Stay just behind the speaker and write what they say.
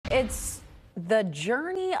It's the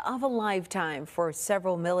journey of a lifetime for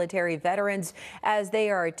several military veterans as they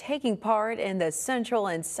are taking part in the Central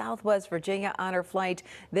and Southwest Virginia Honor Flight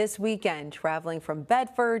this weekend, traveling from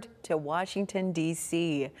Bedford to Washington,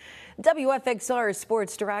 D.C. WFXR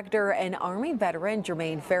Sports Director and Army veteran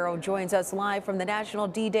Jermaine Farrell joins us live from the National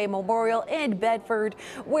D-Day Memorial in Bedford,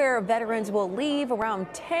 where veterans will leave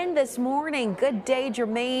around 10 this morning. Good day,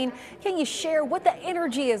 Jermaine. Can you share what the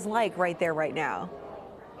energy is like right there right now?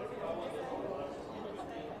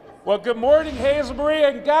 Well, good morning, Hazel Marie.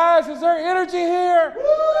 And guys, is there energy here?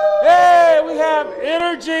 Hey, we have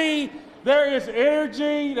energy. There is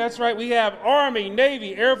energy. That's right. We have Army,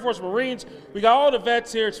 Navy, Air Force, Marines. We got all the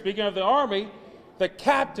vets here. Speaking of the Army, the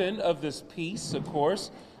captain of this piece, of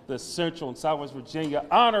course, the Central and Southwest Virginia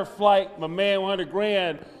Honor Flight, my man, 100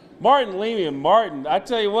 grand. Martin Leamy. And Martin, I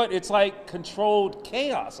tell you what, it's like controlled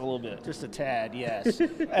chaos a little bit. Just a tad, yes.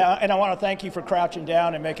 And I want to thank you for crouching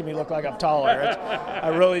down and making me look like I'm taller. I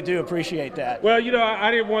really do appreciate that. Well, you know,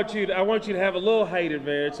 I didn't want you to, I want you to have a little height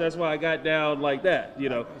advantage. That's why I got down like that, you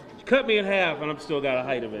know. Cut me in half and I'm still got a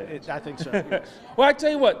height advantage. I think so. Yes. Well, I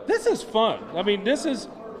tell you what, this is fun. I mean, this is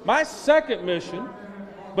my second mission,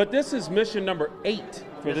 but this is mission number 8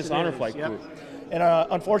 for this Honor Flight group. And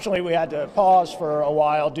unfortunately, we had to pause for a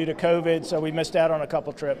while due to COVID, so we missed out on a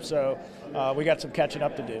couple trips. So we got some catching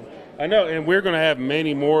up to do. I know, and we're going to have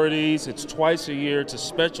many more of these. It's twice a year. It's a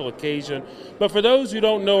special occasion. But for those who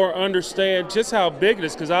don't know or understand just how big it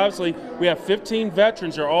is, because obviously we have 15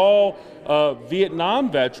 veterans. They're all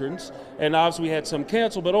Vietnam veterans, and obviously we had some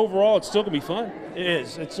canceled. But overall, it's still going to be fun. It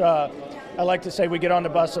is. It's. I like to say we get on the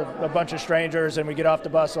bus a bunch of strangers, and we get off the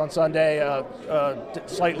bus on Sunday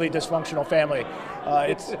slightly dysfunctional family.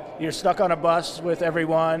 You're stuck on a bus with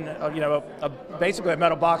everyone, basically a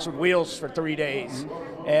metal box with wheels for 3 days.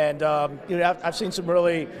 And I've seen some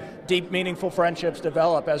really deep, meaningful friendships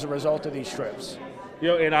develop as a result of these trips. You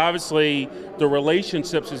know, and obviously the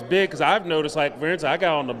relationships is big, because I've noticed, like, for instance, I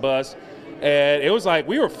got on the bus, and it was like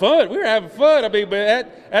we were having fun. I mean, but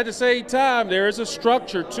at the same time, there is a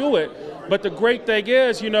structure to it. But the great thing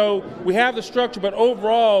is, you know, we have the structure, but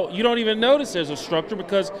overall, you don't even notice there's a structure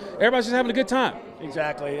because everybody's just having a good time.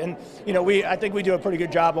 Exactly. And, you know, I think we do a pretty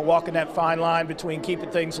good job of walking that fine line between keeping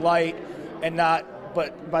things light and not,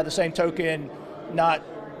 but by the same token, not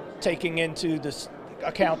taking into this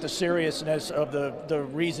account the seriousness of the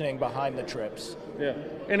reasoning behind the trips. Yeah.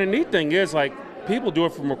 And the neat thing is, like, people do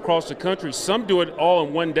it from across the country. Some do it all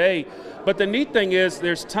in one day. But the neat thing is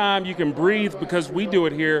there's time you can breathe, because we do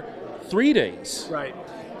it here 3 days. Right.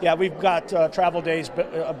 Yeah, we've got travel days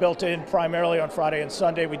built in primarily on Friday and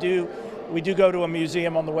Sunday. We do go to a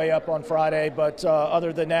museum on the way up on Friday, but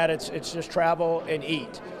other than that, it's just travel and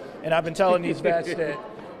eat. And I've been telling these vets that,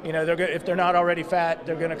 you know, if they're not already fat,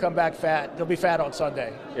 they're going to come back fat. They'll be fat on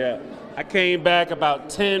Sunday. Yeah. I came back about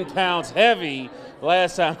 10 pounds heavy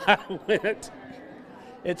last time I went.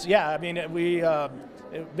 We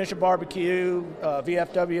Mission Barbecue,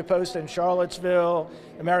 VFW Post in Charlottesville,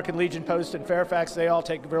 American Legion Post in Fairfax, they all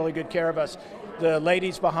take really good care of us. The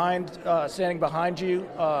ladies standing behind you,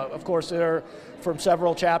 of course, they're from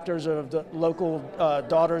several chapters of the local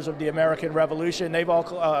Daughters of the American Revolution. They've all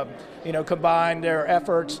combined their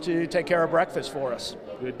efforts to take care of breakfast for us.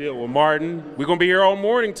 Good deal. Well, Martin, we're going to be here all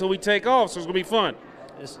morning until we take off, so it's going to be fun.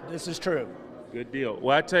 This is true. Good deal.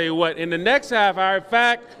 Well, I tell you what, in the next half hour, in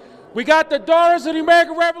fact, we got the Daughters of the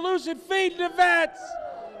American Revolution feeding the vets.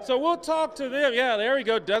 So we'll talk to them. Yeah, there we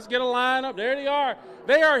go. Does get a line up. There they are.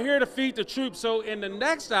 They are here to feed the troops. So in the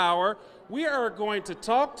next hour, we are going to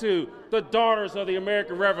talk to the Daughters of the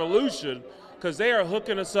American Revolution, because they are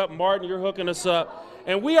hooking us up. Martin, you're hooking us up.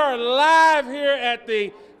 And we are live here at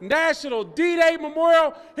the National D-Day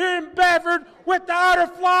Memorial here in Bedford with the Honor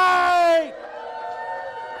Flight.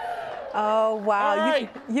 Oh, wow. Right.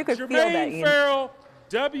 You could feel that. Jermaine Farrell,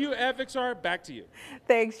 WFXR, back to you.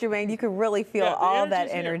 Thanks, Jermaine. You can really feel all that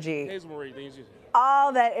energy. Hazel Marie,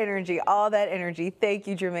 all that energy. Thank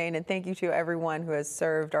you, Jermaine, and thank you to everyone who has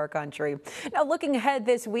served our country. Now, looking ahead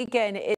this weekend,